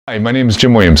Hi, my name is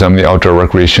Jim Williams. I'm the Outdoor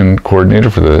Recreation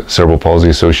Coordinator for the Cerebral Palsy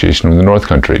Association of the North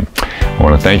Country. I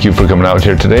want to thank you for coming out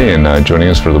here today and joining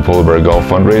us for the Polar Bear Golf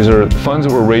fundraiser. The funds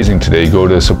that we're raising today go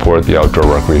to support the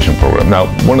Outdoor Recreation Program. Now,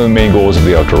 one of the main goals of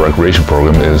the Outdoor Recreation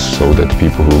Program is so that the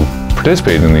people who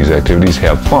participate in these activities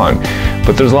have fun,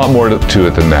 but there's a lot more to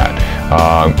it than that.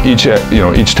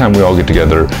 Each time we all get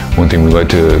together, one thing we like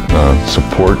to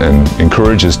support and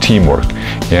encourage is teamwork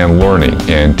and learning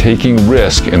and taking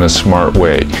risk in a smart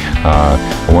way.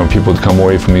 I want people to come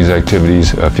away from these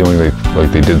activities feeling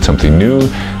like they did something new,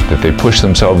 that they pushed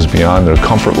themselves beyond their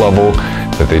comfort level,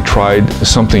 that they tried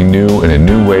something new in a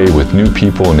new way with new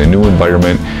people in a new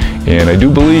environment. And I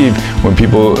do believe when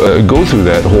people go through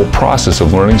that whole process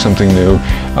of learning something new,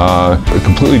 a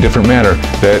completely different manner,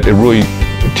 that it really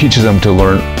teaches them to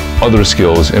learn other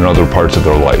skills in other parts of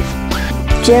their life.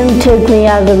 Jim took me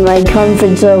out of my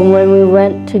comfort zone when we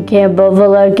went to Camp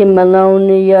Overlook in Malone,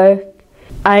 New York.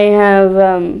 I have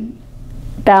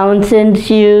balancing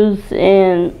shoes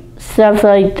and stuff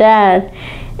like that.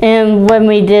 And when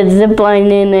we did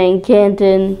ziplining in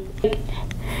Canton,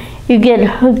 you get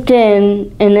hooked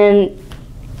in and then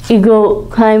you go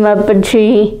climb up a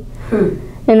tree.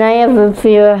 And I have a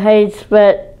fear of heights,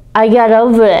 but I got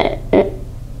over it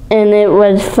and it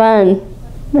was fun.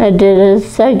 I did it a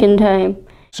second time.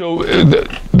 So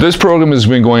this program has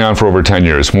been going on for over 10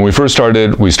 years. When we first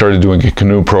started, we started doing a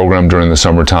canoe program during the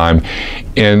summertime,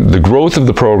 and the growth of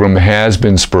the program has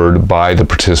been spurred by the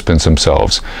participants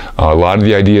themselves. A lot of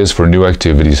the ideas for new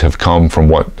activities have come from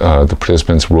what the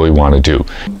participants really want to do.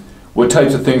 What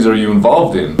types of things are you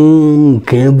involved in?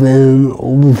 Camping,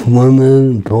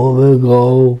 swimming, polar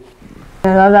golf.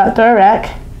 I love outdoor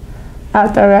rec.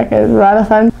 Outdoor rec is a lot of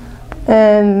fun,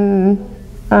 and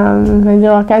I do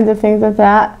all kinds of things with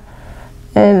that,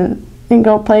 and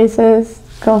go places,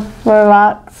 go for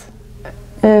walks,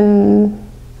 and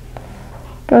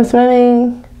go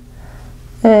swimming,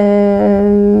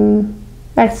 and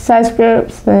exercise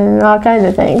groups, and all kinds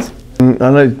of things. I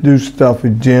like to do stuff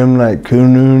with Jim, like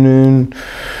canoeing,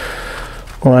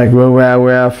 like river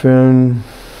rafting,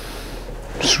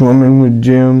 swimming with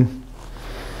Jim.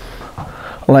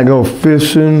 I like go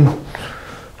fishing,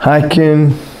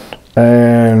 hiking,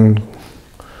 and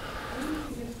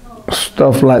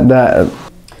stuff like that.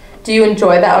 Do you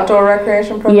enjoy the outdoor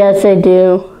recreation program? Yes, I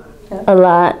do. A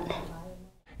lot.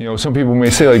 You know, some people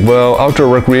may say, like, well,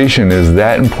 outdoor recreation, is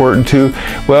that important too?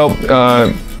 Well,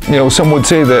 some would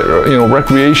say that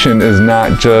recreation is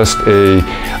not just a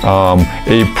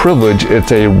privilege;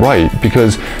 it's a right,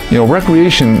 because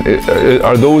recreation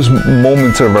are those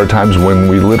moments of our times when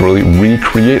we literally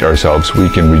recreate ourselves. We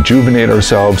can rejuvenate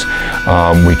ourselves.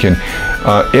 We can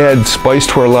add spice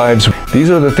to our lives. These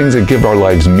are the things that give our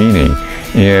lives meaning.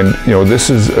 And these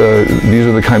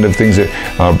are the kind of things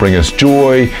that bring us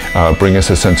joy, bring us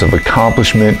a sense of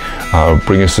accomplishment,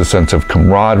 bring us a sense of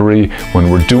camaraderie when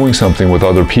we're doing something with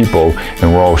other people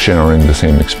and we're all sharing the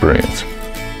same experience.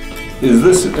 Is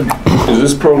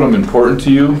this program important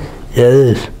to you? Yeah, it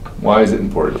is. Why is it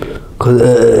important to you? Because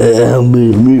it helps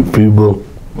me meet people.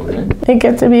 Okay. I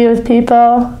get to be with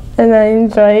people, and I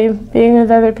enjoy being with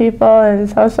other people and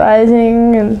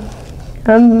socializing, and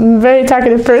I'm a very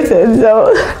talkative person,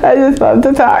 so I just love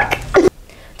to talk.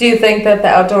 Do you think that the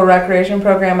outdoor recreation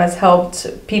program has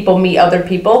helped people meet other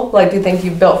people? Like, do you think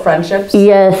you've built friendships?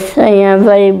 Yes, I have.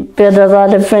 I built a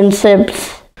lot of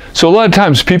friendships. So a lot of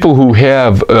times people who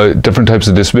have different types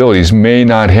of disabilities may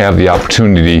not have the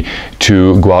opportunity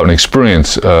to go out and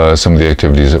experience some of the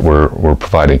activities that we're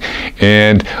providing.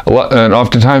 And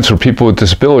oftentimes for people with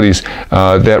disabilities,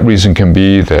 that reason can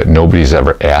be that nobody's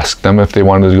ever asked them if they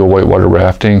wanted to go whitewater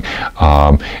rafting,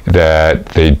 that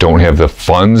they don't have the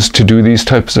funds to do these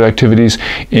types of activities,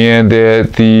 and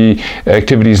that the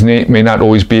activities may not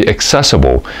always be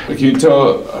accessible. Can you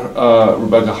tell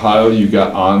Rebecca how you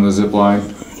got on the zip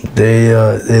line? They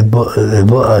put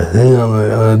a thing on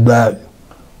my back,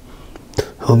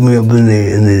 hook me up in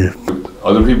the.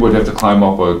 Other people would have to climb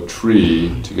up a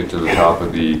tree to get to the top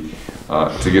of the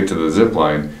zip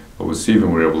line, but with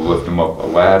Stephen, we were able to lift him up a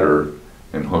ladder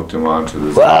and hooked him onto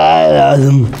the zip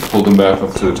line. Pulled him back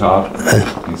up to the top,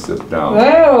 and he slipped down.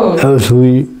 Whoa! That was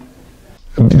sweet.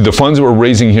 The funds that we're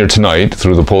raising here tonight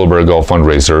through the Polar Bear Golf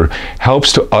fundraiser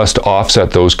helps us to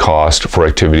offset those costs for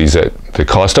activities that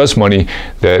cost us money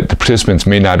that the participants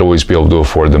may not always be able to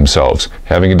afford themselves.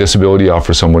 Having a disability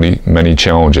offers somebody many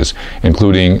challenges,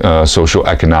 including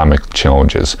socioeconomic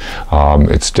challenges.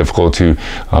 It's difficult to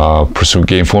pursue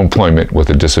gainful employment with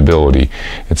a disability.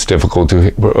 It's difficult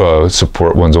to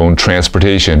support one's own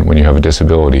transportation when you have a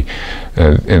disability.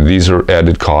 And these are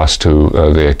added costs to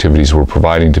the activities we're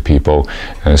providing to people.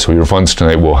 And so your funds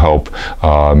tonight will help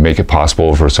make it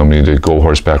possible for somebody to go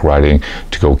horseback riding,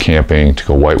 to go camping, to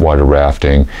go whitewater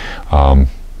rafting,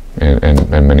 and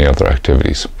many other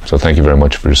activities. So thank you very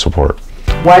much for your support.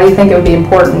 Why do you think it would be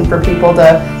important for people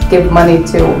to give money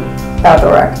to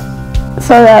Outdoor Rec?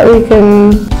 So that we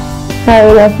can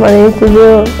have enough money to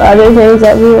do other things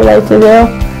that we would like to do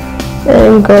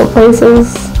and go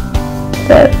places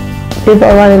that people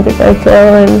wanted to go to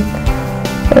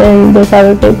and just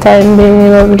have a good time being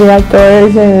able to get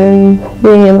outdoors and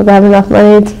being able to have enough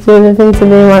money to do the things that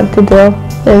they want to do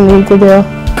and need to do.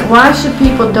 Why should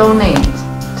people donate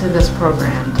to this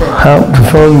program? Help the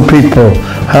fun people,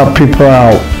 help people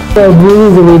out. I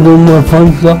believe that we do more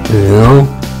fun stuff, you know?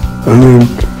 I mean,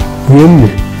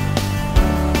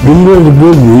 give me the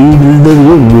good news, you did the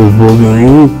good program,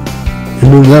 you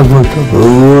do that fun stuff, we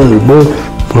want more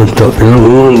fun stuff, you know,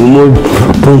 we want more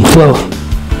fun stuff.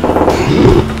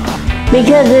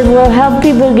 Because it will help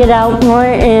people get out more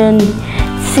and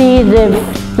see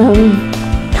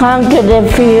conquer their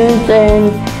fears,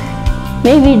 and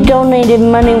maybe donated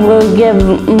money will give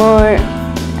more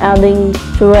outings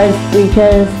to us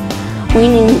because we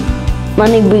need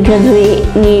money because we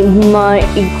need more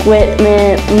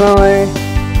equipment,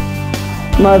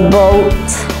 more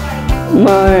boats,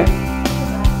 more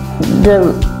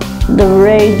the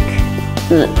rig,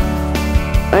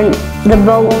 and the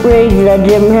boat rig that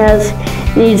Jim has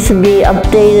needs to be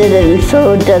updated, and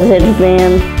so does his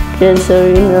van, just so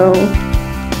you know.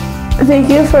 Thank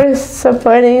you for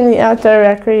supporting the Outdoor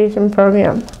Recreation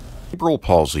Program. Cerebral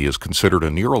palsy is considered a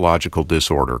neurological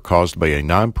disorder caused by a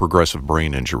non-progressive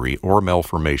brain injury or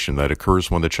malformation that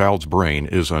occurs when the child's brain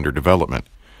is under development.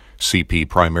 CP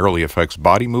primarily affects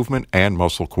body movement and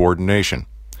muscle coordination.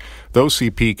 Though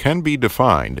CP can be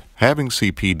defined, having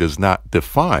CP does not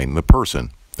define the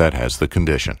person that has the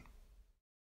condition.